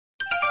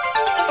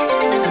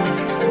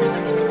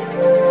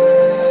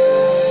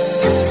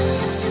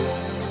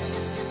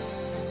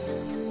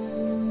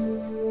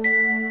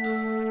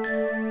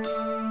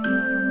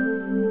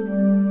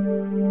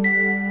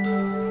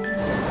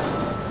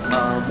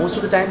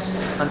of the times,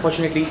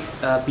 unfortunately,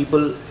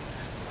 people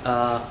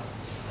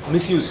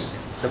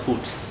misuse the food.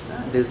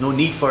 There's no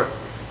need for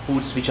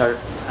foods which are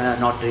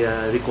not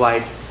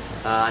required,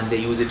 and they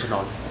use it and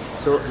all.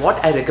 So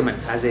what I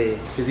recommend as a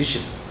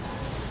physician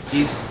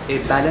is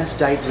a balanced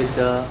diet with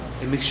a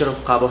mixture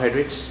of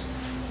carbohydrates,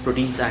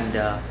 proteins, and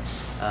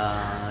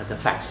the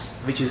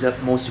fats, which is the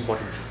most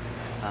important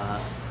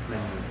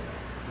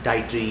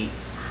dietary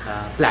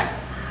plan.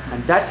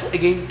 And that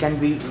again can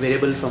be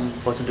variable from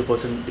person to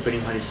person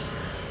depending on his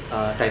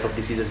type of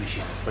diseases which he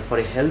has. But for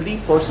a healthy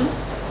person,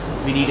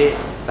 we need a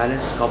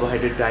balanced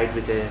carbohydrate diet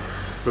with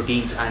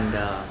proteins and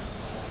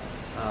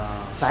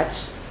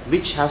fats,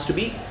 which has to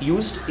be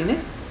used in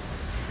a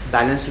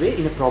balanced way,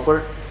 in a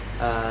proper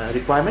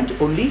requirement,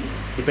 only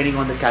depending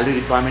on the calorie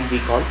requirement we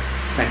call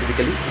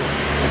scientifically.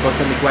 A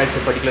person requires a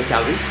particular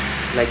calories,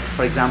 like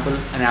for example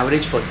an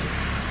average person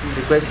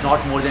requires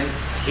not more than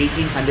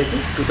 1800 to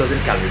 2000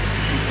 calories.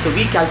 So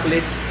we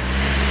calculate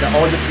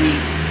all the three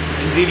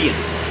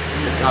ingredients,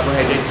 the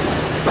carbohydrates,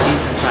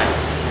 proteins and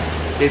fats,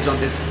 based on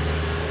this.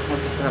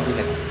 Something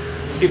like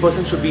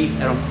 50% should be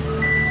around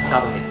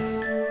carbohydrates.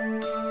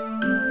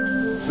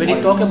 When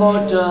you talk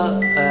about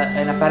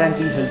an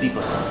apparently healthy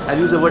person, I'll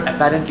use the word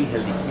apparently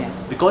healthy,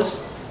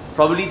 because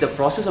probably the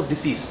process of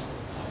disease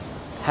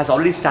has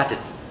already started,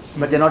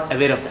 but they're not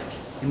aware of that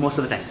in most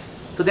of the times.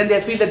 So then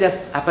they feel that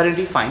they're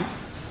apparently fine,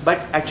 but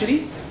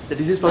actually the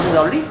disease process is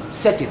already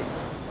set in.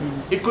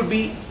 It could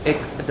be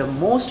the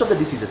most of the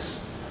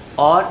diseases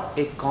are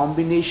a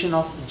combination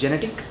of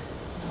genetic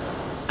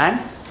and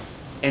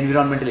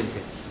environmental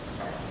influence,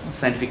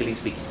 scientifically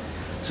speaking.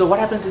 So what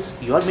happens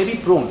is you are maybe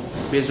prone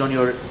based on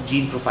your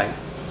gene profile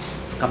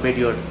compared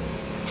to your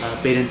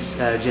parents'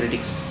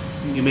 genetics.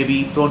 You may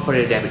be prone for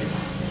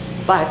diabetes,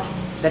 but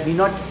that need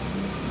not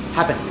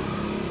happen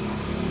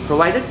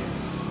provided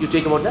you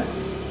take about the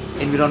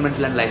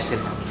environmental and lifestyle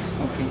factors.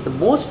 Okay. The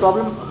most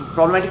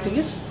problematic thing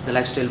is the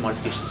lifestyle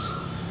modifications.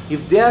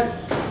 If they are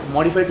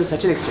modified to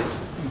such an extent,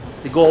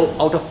 they go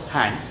out of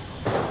hand,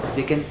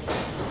 they can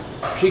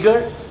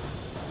trigger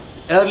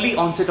early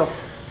onset of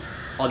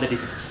all the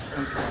diseases.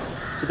 Okay.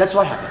 So that's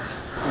what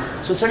happens.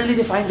 So suddenly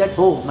they find that,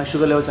 oh, my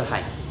sugar levels are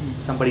high,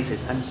 somebody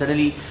says, and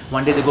suddenly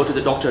one day they go to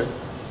the doctor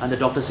and the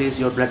doctor says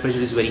your blood pressure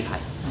is very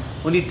high.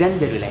 Only then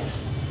they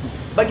realize.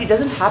 But it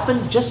doesn't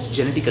happen just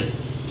genetically.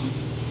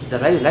 The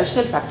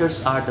lifestyle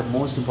factors are the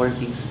most important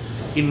things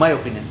in my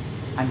opinion,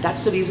 and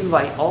that's the reason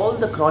why all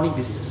the chronic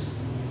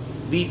diseases,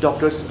 we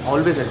doctors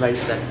always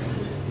advise that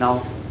now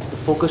the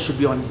focus should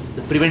be on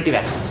the preventive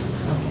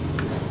aspects.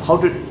 How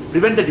to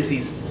prevent the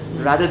disease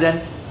rather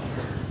than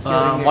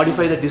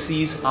modify the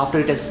disease after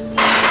it has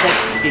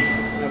set in.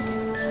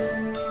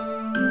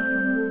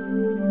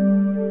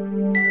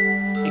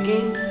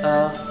 Again,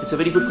 it's a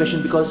very good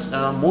question, because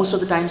most of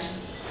the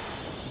times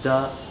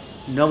the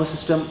nervous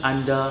system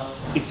and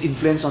its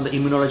influence on the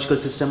immunological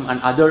system and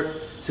other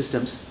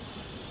systems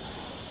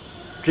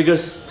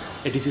triggers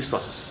a disease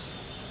process.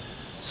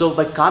 So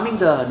by calming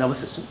the nervous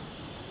system,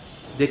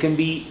 there can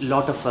be a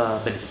lot of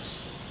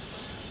benefits.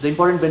 The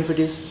important benefit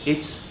is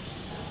it's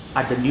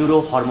at the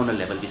neurohormonal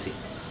level, we say.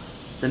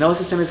 The nervous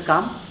system is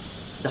calm,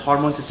 the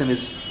hormone system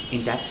is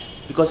intact,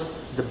 because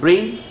the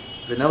brain,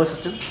 the nervous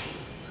system,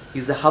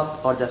 is the hub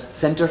or the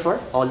center for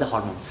all the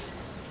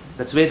hormones.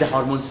 That's where the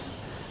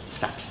hormones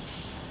start.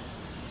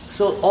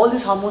 So all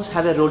these hormones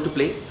have a role to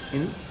play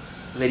in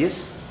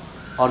various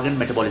organ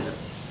metabolism.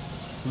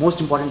 Most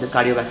important, the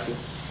cardiovascular,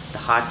 the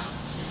heart,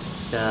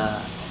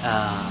 the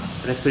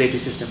respiratory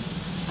system,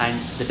 and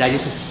the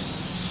digestive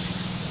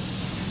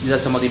system. These are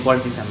some of the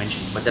important things I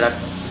mentioned, but there are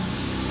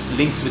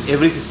links with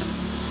every system.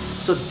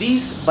 So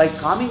these, by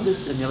calming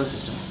this nervous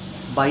system,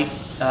 by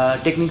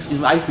techniques,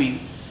 I feel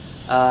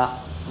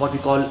what we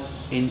call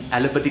in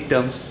allopathic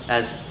terms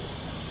as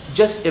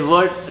just a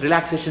word,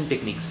 relaxation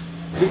techniques,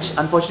 which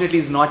unfortunately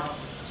is not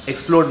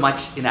explored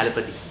much in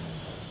allopathy.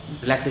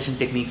 Relaxation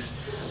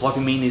techniques, what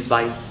we mean is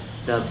by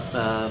the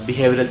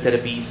behavioral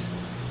therapies,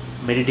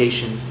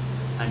 meditation,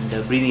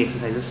 and breathing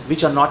exercises,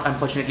 which are not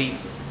unfortunately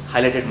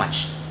highlighted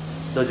much,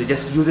 though they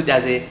just use it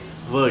as a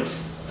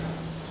words.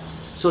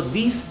 So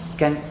these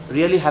can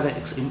really have a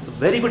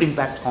very good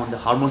impact on the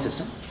hormone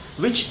system,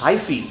 which I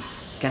feel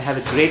can have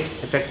a great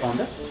effect on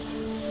the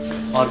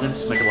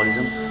organs,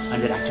 metabolism,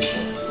 and their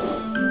activity.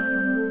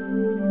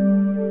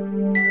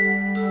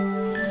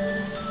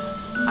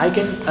 I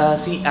can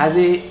see as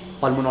a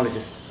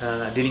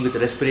pulmonologist dealing with the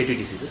respiratory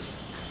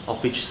diseases,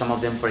 of which some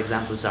of them, for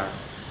example, are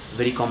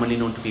very commonly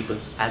known to people,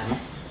 asthma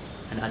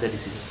and other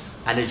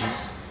diseases,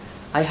 allergies.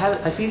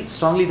 I feel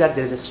strongly that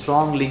there is a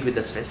strong link with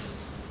the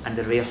stress and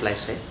their way of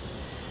lifestyle,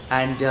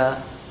 and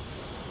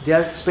they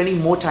are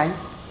spending more time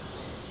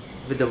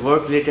with the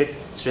work-related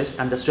stress,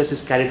 and the stress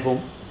is carried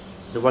home.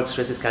 The work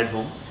stress is carried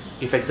home,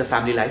 affects the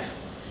family life,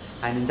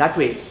 and in that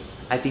way,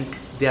 I think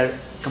they are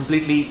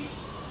completely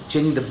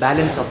changing the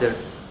balance of their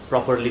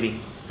proper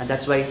living, and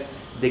that's why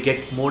they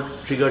get more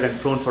triggered and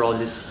prone for all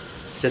these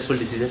stressful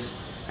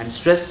diseases. And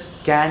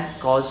stress can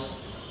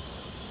cause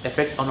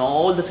effect on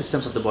all the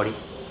systems of the body,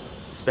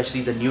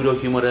 especially the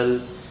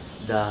neurohumoral,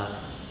 the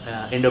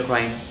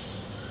endocrine,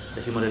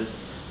 the humoral,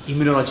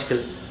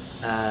 immunological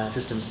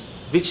systems,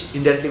 which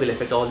indirectly will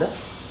affect all the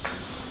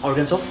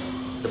organs of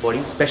the body,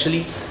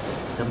 especially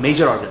the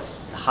major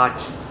organs, the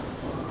heart,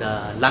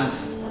 the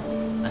lungs,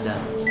 and the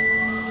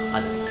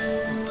other things.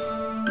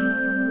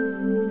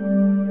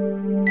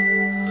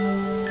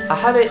 I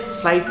have a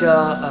slight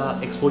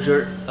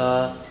exposure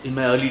in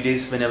my early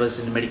days when I was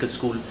in medical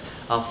school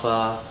of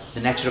the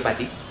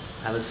naturopathy.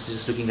 I was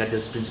just looking at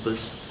these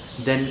principles.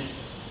 Then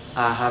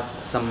I have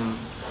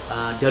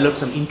developed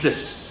some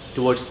interest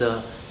towards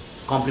the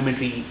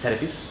complementary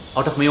therapies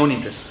out of my own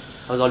interest.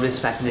 I was always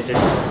fascinated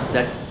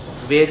that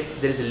where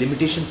there is a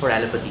limitation for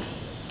allopathy,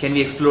 can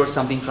we explore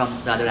something from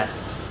the other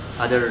aspects,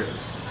 other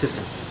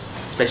systems,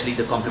 especially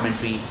the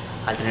complementary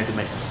alternative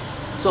medicines.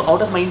 So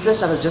out of my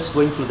interest, I was just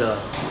going through the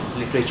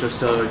literature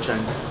search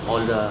and all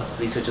the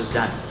researches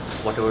done,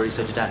 whatever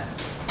research done.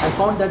 I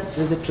found that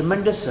there is a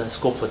tremendous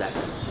scope for that,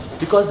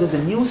 because there's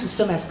a new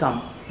system has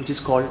come which is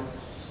called,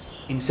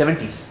 in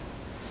 70s,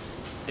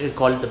 it's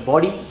called the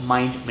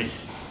body-mind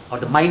medicine, or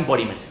the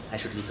mind-body medicine, I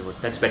should use the word,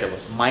 that's better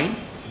word,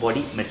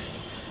 mind-body medicine.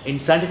 In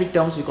scientific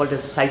terms, we call it a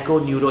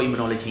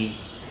psychoneuroimmunology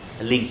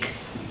link,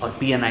 or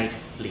PNI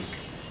link,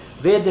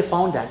 where they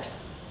found that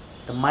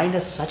the mind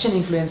has such an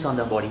influence on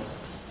the body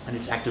and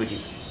its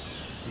activities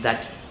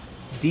that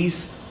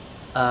these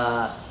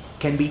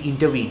can be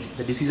intervened,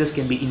 the diseases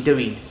can be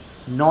intervened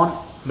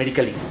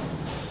non-medically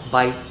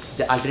by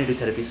the alternative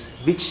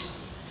therapies, which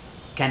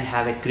can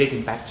have a great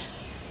impact,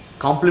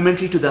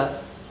 complementary to the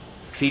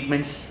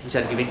treatments which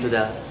are given to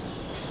the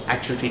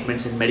actual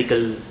treatments in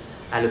medical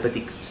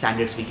allopathic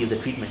standards we give the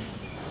treatment.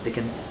 They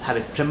can have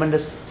a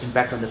tremendous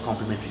impact on the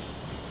complementary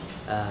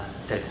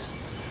therapies.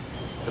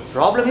 The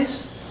problem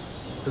is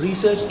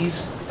research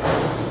is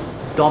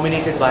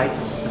dominated by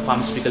the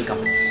pharmaceutical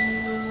companies.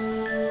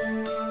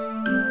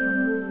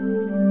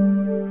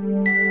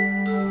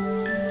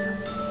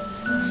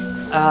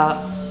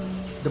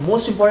 The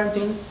most important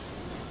thing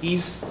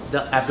is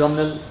the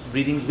abdominal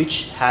breathing,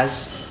 which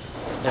has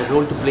a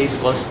role to play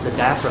because the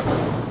diaphragm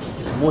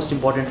is the most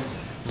important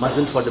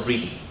muscle for the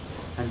breathing,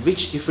 and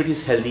which, if it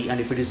is healthy and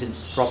if it is in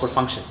proper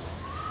function,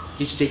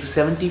 which takes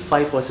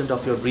 75%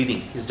 of your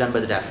breathing is done by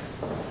the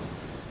diaphragm.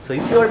 So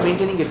if you are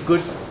maintaining a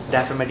good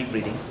diaphragmatic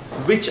breathing,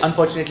 which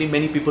unfortunately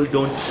many people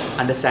don't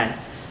understand,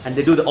 and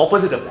they do the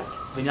opposite of that.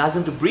 When you ask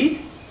them to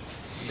breathe,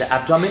 the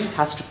abdomen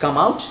has to come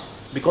out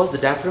because the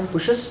diaphragm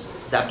pushes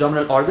the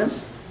abdominal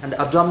organs and the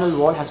abdominal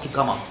wall has to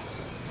come out.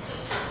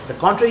 The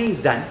contrary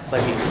is done by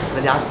people.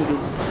 When they ask you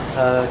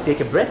to take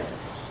a breath,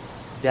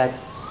 they are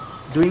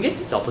doing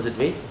it the opposite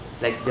way.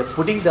 Like they're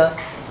putting the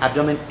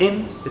abdomen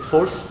in with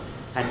force,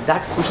 and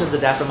that pushes the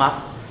diaphragm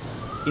up,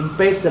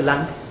 impedes the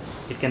lung.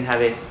 It can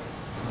have a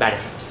bad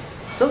effect.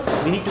 So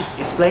we need to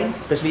explain,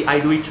 especially I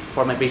do it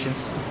for my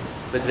patients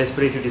with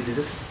respiratory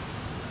diseases,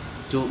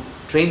 to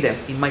train them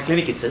in my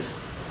clinic itself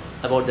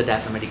about the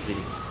diaphragmatic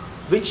breathing,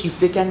 which if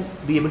they can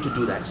be able to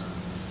do that,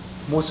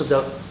 most of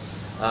the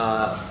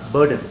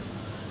burden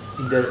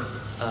in their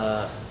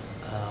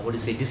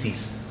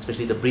disease,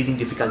 especially the breathing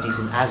difficulties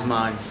in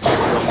asthma and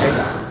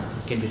bronchitis,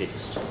 can be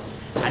reduced.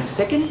 And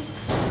second,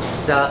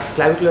 the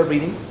clavicular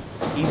breathing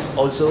is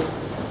also,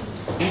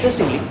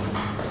 interestingly,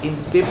 in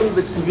people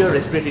with severe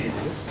respiratory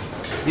diseases,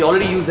 they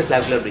already use the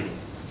clavicular breathing,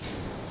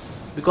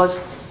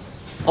 because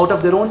out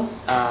of their own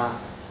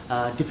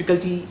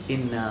difficulty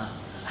in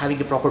having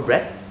a proper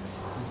breath,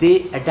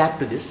 they adapt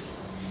to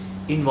this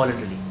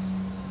involuntarily.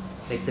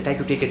 Like they try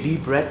to take a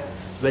deep breath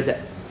where the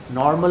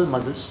normal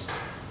muscles,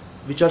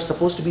 which are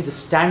supposed to be the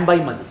standby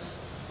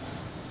muscles,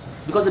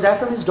 because the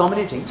diaphragm is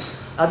dominating,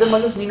 other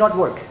muscles need not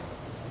work.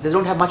 They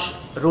don't have much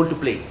role to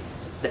play.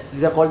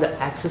 These are called the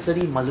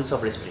accessory muscles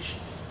of respiration.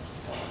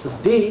 So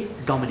they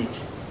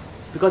dominate.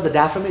 Because the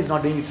diaphragm is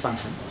not doing its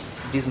function,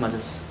 these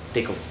muscles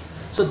take over.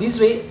 So this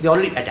way they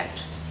already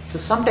adapt. So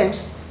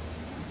sometimes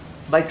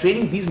by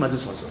training these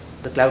muscles also,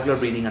 the clavicular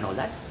breathing and all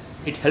that,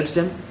 it helps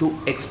them to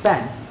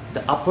expand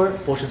the upper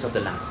portions of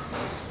the lung.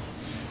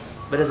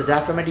 Whereas the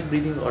diaphragmatic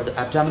breathing or the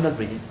abdominal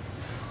breathing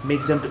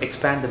makes them to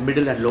expand the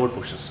middle and lower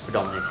portions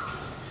predominantly.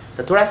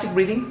 The thoracic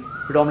breathing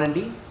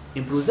predominantly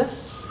improves the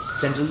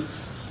central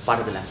part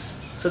of the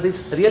lungs. So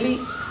this really,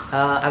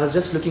 I was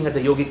just looking at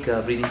the yogic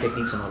breathing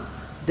techniques and all.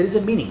 There is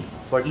a meaning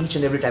for each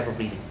and every type of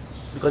breathing,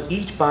 because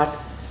each part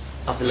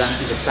of the lung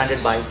is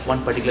expanded by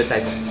one particular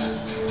type of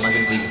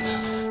muscle breathing.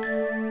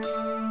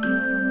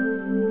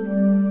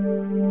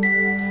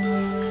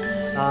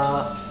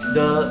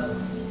 The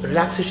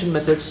relaxation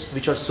methods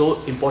which are so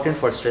important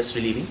for stress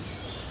relieving,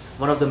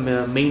 one of the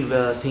main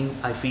thing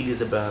I feel is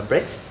the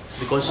breath,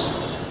 because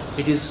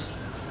it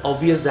is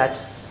obvious that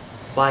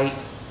by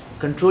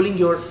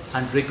controlling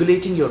and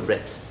regulating your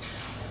breath,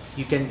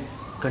 you can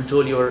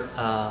control your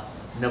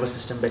nervous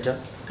system better,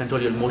 control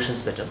your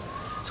emotions better.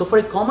 So for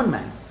a common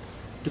man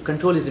to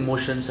control his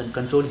emotions and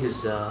control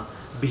his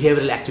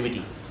behavioral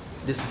activity,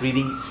 this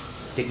breathing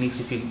techniques,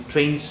 if he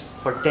trains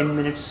for 10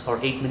 minutes or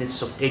 8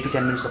 to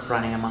 10 minutes of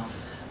pranayama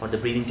or the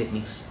breathing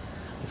techniques,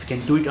 if he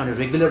can do it on a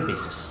regular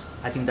basis,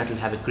 I think that will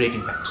have a great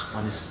impact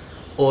on his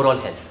overall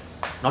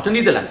health. not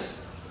only the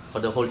lungs, for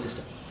the whole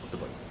system.